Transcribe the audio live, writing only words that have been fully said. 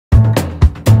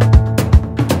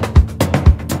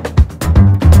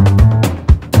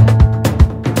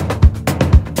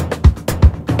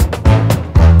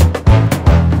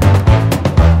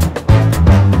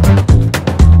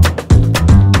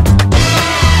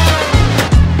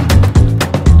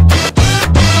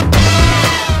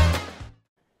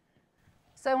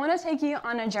want to take you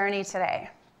on a journey today.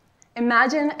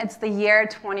 Imagine it's the year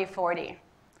 2040,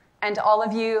 and all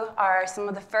of you are some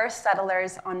of the first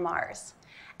settlers on Mars.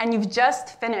 And you've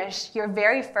just finished your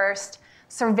very first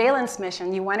surveillance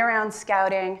mission. You went around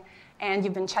scouting, and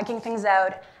you've been checking things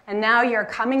out, and now you're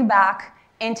coming back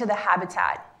into the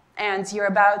habitat. And you're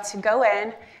about to go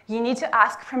in. You need to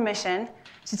ask permission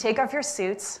to take off your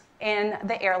suits in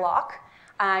the airlock,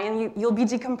 and you'll be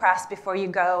decompressed before you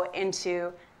go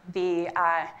into the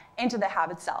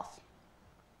hab itself.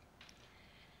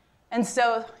 And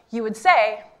so you would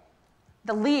say,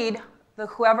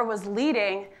 whoever was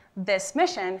leading this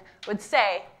mission would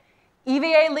say,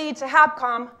 EVA lead to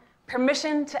Habcom,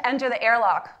 permission to enter the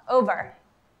airlock, over.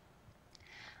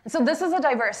 And so this is a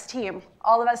diverse team.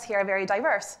 All of us here are very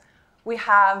diverse. We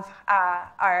have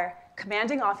our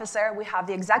commanding officer, we have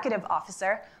the executive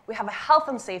officer, we have a health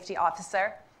and safety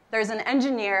officer, there's an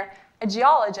engineer, a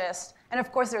geologist, and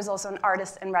of course there's also an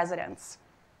artist in residence.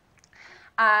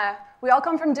 We all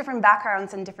come from different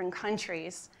backgrounds in different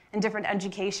countries and different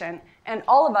education, and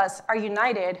all of us are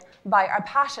united by our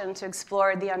passion to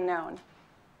explore the unknown.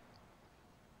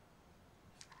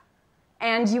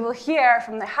 And you will hear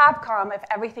from the Habcom, if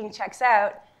everything checks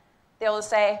out, they will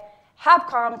say,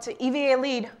 Habcom to EVA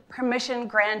lead, permission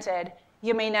granted.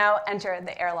 You may now enter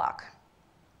the airlock.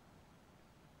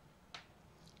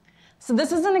 So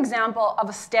this is an example of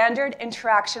a standard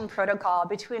interaction protocol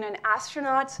between an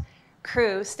astronaut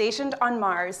crew stationed on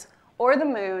Mars or the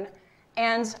moon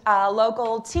and a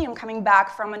local team coming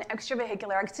back from an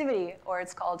extravehicular activity, or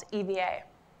it's called EVA.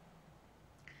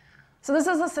 So this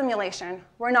is a simulation.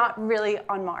 We're not really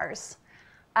on Mars.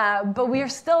 But we are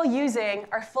still using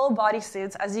our full body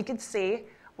suits, as you can see,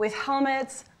 with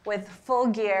helmets, with full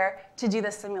gear to do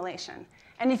this simulation.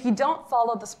 And if you don't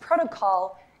follow this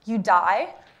protocol, you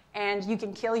die, and you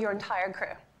can kill your entire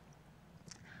crew.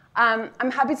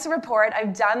 I'm happy to report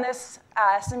I've done this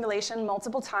simulation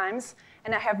multiple times,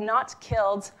 and I have not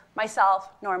killed myself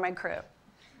nor my crew.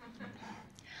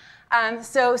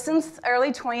 So since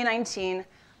early 2019,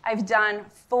 I've done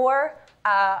 4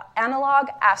 analog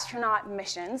astronaut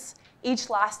missions, each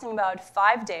lasting about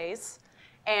 5 days.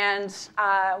 And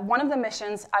one of the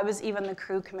missions, I was even the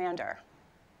crew commander.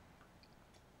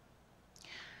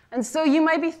 And so you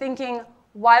might be thinking,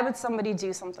 why would somebody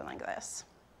do something like this?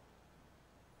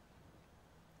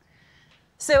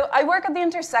 So I work at the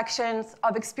intersections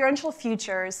of experiential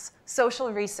futures,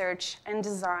 social research, and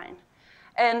design.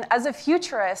 And as a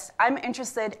futurist, I'm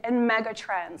interested in mega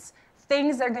trends,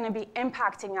 things that are going to be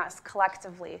impacting us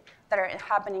collectively that are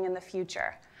happening in the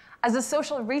future. As a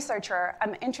social researcher,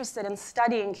 I'm interested in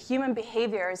studying human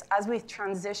behaviors as we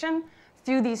transition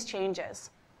through these changes.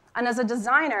 And as a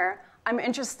designer, I'm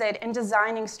interested in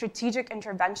designing strategic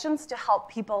interventions to help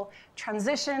people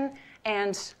transition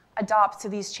and adopt to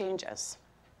these changes.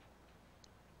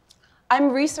 I'm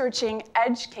researching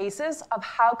edge cases of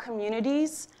how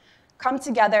communities come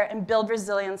together and build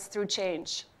resilience through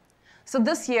change. So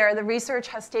this year, the research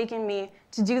has taken me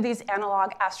to do these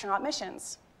analog astronaut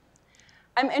missions.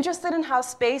 I'm interested in how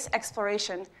space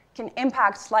exploration can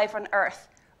impact life on Earth,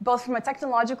 both from a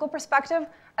technological perspective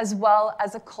as well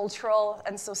as a cultural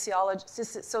and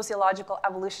sociological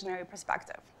evolutionary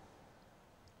perspective.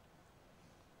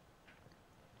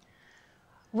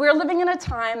 We're living in a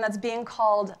time that's being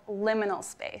called liminal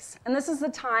space, and this is the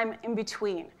time in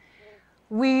between.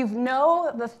 We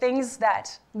know the things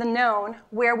that the known,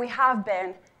 where we have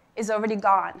been, is already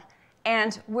gone.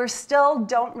 And we still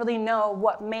don't really know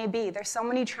what may be. There's so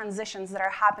many transitions that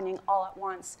are happening all at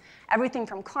once. Everything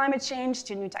from climate change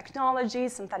to new technology,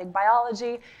 synthetic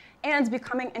biology, and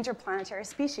becoming interplanetary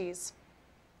species.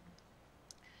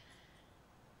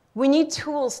 We need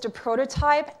tools to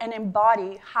prototype and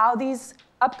embody how these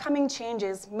upcoming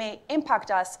changes may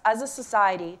impact us as a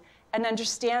society and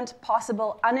understand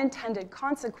possible unintended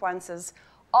consequences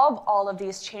of all of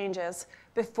these changes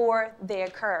before they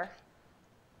occur.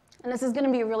 And this is going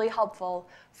to be really helpful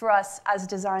for us as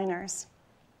designers.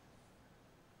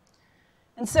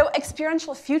 And so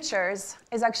experiential futures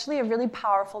is actually a really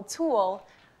powerful tool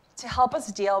to help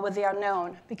us deal with the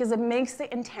unknown, because it makes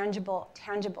the intangible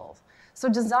tangible. So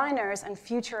designers and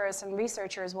futurists and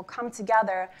researchers will come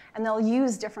together, and they'll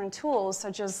use different tools,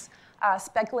 such as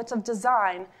speculative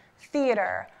design,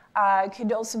 theater,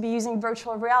 could also be using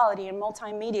virtual reality and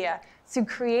multimedia to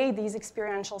create these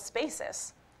experiential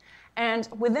spaces. And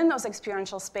within those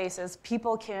experiential spaces,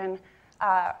 people can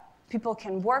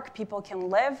work, people can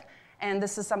live, and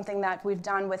this is something that we've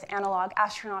done with analog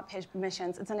astronaut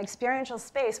missions. It's an experiential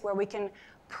space where we can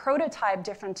prototype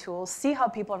different tools, see how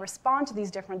people respond to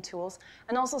these different tools,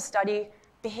 and also study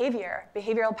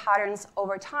behavioral patterns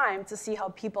over time to see how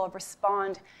people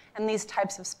respond in these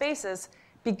types of spaces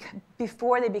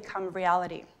before they become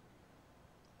reality.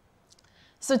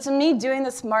 So to me, doing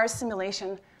this Mars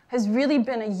simulation has really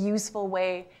been a useful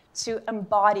way to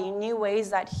embody new ways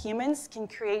that humans can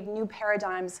create new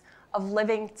paradigms of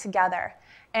living together.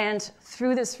 And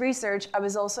through this research, I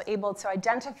was also able to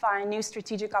identify new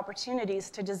strategic opportunities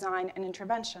to design an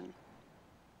intervention.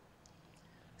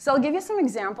 So I'll give you some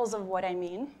examples of what I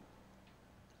mean.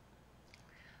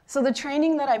 So the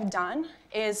training that I've done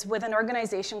is with an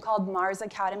organization called Mars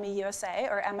Academy USA,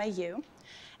 or MAU,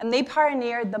 and they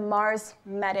pioneered the Mars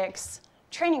Medics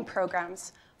training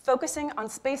programs, focusing on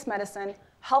space medicine,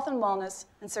 health and wellness,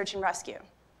 and search and rescue.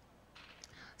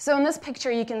 So in this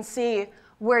picture, you can see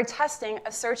we're testing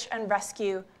a search and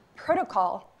rescue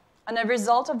protocol. And as a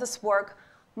result of this work,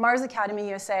 Mars Academy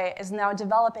USA is now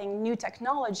developing new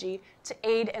technology to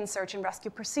aid in search and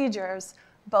rescue procedures,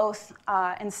 both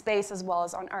in space as well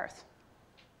as on Earth.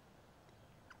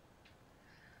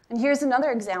 And here's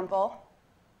another example.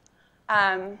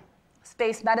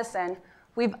 Space medicine.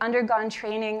 We've undergone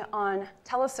training on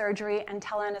telesurgery and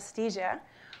teleanesthesia,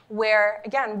 where,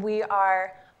 again, we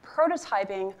are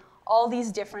prototyping all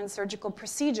these different surgical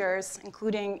procedures,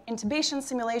 including intubation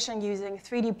simulation using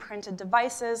 3D printed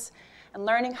devices and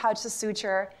learning how to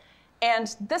suture.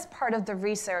 And this part of the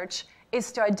research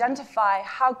is to identify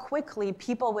how quickly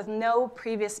people with no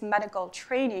previous medical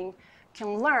training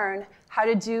can learn how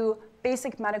to do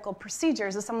basic medical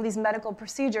procedures, or some of these medical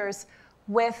procedures,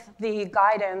 with the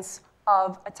guidance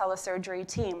of a telesurgery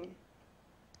team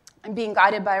and being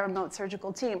guided by a remote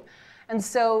surgical team. And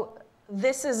so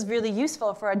this is really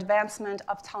useful for advancement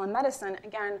of telemedicine,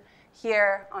 again,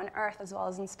 here on Earth as well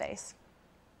as in space.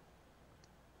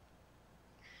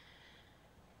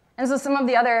 And so some of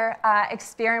the other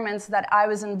experiments that I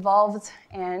was involved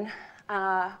in,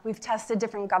 we've tested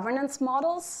different governance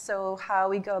models, so how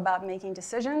we go about making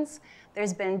decisions.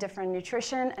 There's been different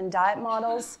nutrition and diet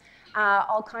models,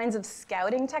 all kinds of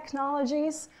scouting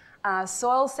technologies,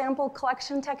 soil sample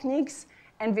collection techniques,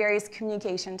 and various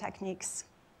communication techniques.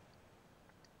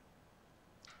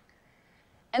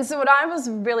 And so what I was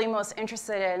really most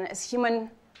interested in is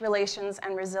human relations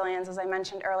and resilience. As I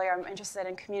mentioned earlier, I'm interested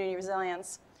in community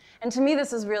resilience. And to me,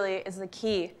 this is the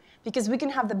key, because we can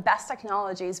have the best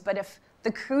technologies, but if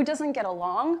the crew doesn't get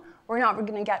along, we're not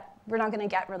going to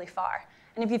get really far.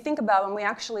 And if you think about when we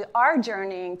actually are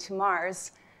journeying to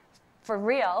Mars, for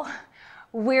real,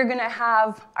 we're going to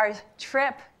have our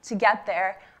trip to get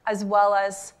there as well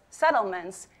as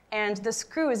settlements. And this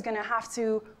crew is going to have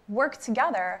to work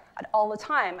together at all the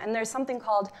time. And there's something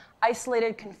called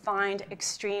isolated, confined,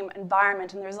 extreme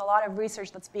environment. And there's a lot of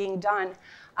research that's being done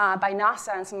by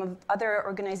NASA and some of other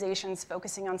organizations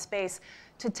focusing on space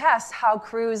to test how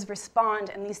crews respond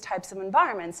in these types of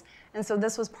environments. And so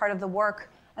this was part of the work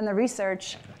and the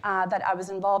research that I was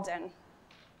involved in.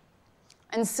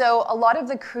 And so a lot of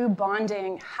the crew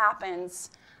bonding happens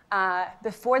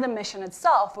before the mission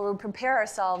itself, where we prepare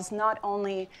ourselves not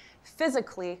only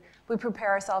physically, we prepare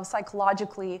ourselves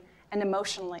psychologically and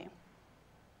emotionally.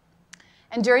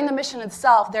 And during the mission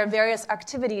itself, there are various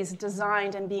activities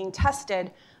designed and being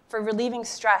tested for relieving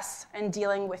stress and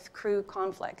dealing with crew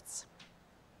conflicts.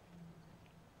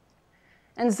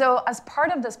 And so as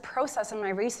part of this process in my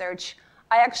research,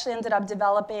 I actually ended up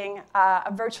developing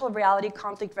a virtual reality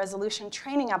conflict resolution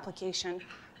training application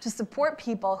to support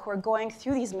people who are going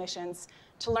through these missions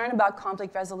to learn about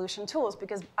conflict resolution tools,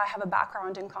 because I have a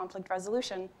background in conflict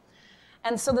resolution.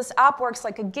 And so this app works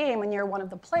like a game, and you're one of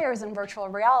the players in virtual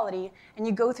reality, and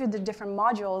you go through the different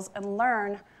modules and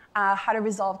learn how to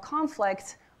resolve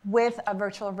conflict with a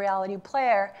virtual reality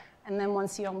player. And then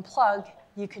once you unplug,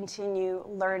 you continue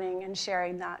learning and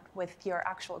sharing that with your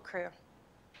actual crew.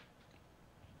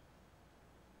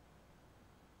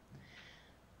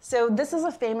 So this is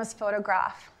a famous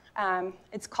photograph.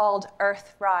 It's called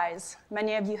Earthrise.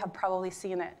 Many of you have probably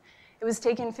seen it. It was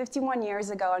taken 51 years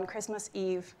ago on Christmas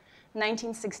Eve,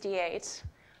 1968,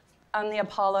 on the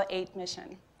Apollo 8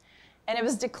 mission. And it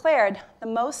was declared the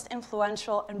most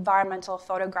influential environmental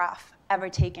photograph ever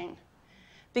taken,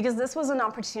 because this was an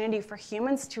opportunity for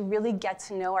humans to really get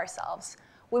to know ourselves.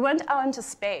 We went out into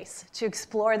space to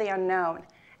explore the unknown,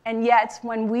 and yet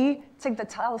when we took the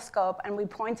telescope and we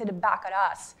pointed it back at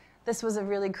us, this was a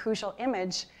really crucial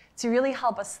image to really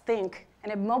help us think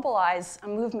and mobilize a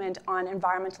movement on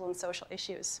environmental and social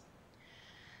issues.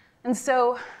 And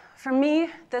so for me,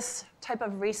 this type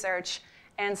of research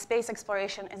and space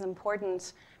exploration is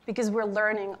important because we're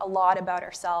learning a lot about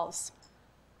ourselves.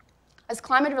 As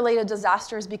climate-related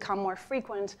disasters become more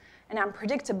frequent and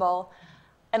unpredictable,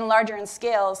 and larger in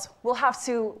scales, we'll have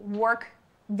to work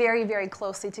very, very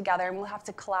closely together, and we'll have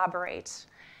to collaborate.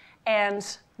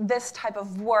 And this type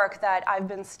of work that I've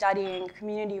been studying,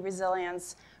 community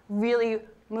resilience, really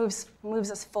moves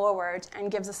us forward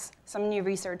and gives us some new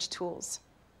research tools.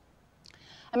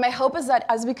 And my hope is that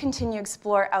as we continue to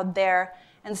explore out there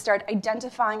and start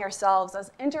identifying ourselves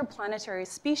as interplanetary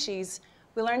species,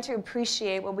 we learn to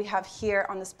appreciate what we have here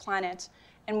on this planet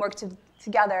and work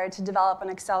together to develop and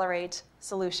accelerate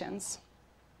solutions.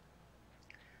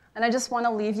 And I just want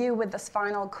to leave you with this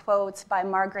final quote by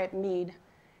Margaret Mead.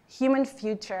 Human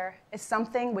future is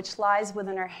something which lies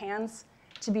within our hands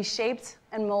to be shaped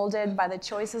and molded by the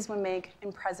choices we make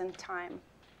in present time.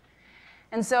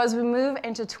 And so as we move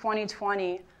into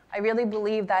 2020, I really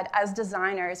believe that as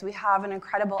designers, we have an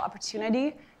incredible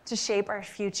opportunity to shape our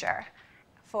future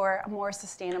for a more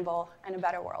sustainable and a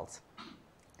better world.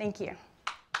 Thank you.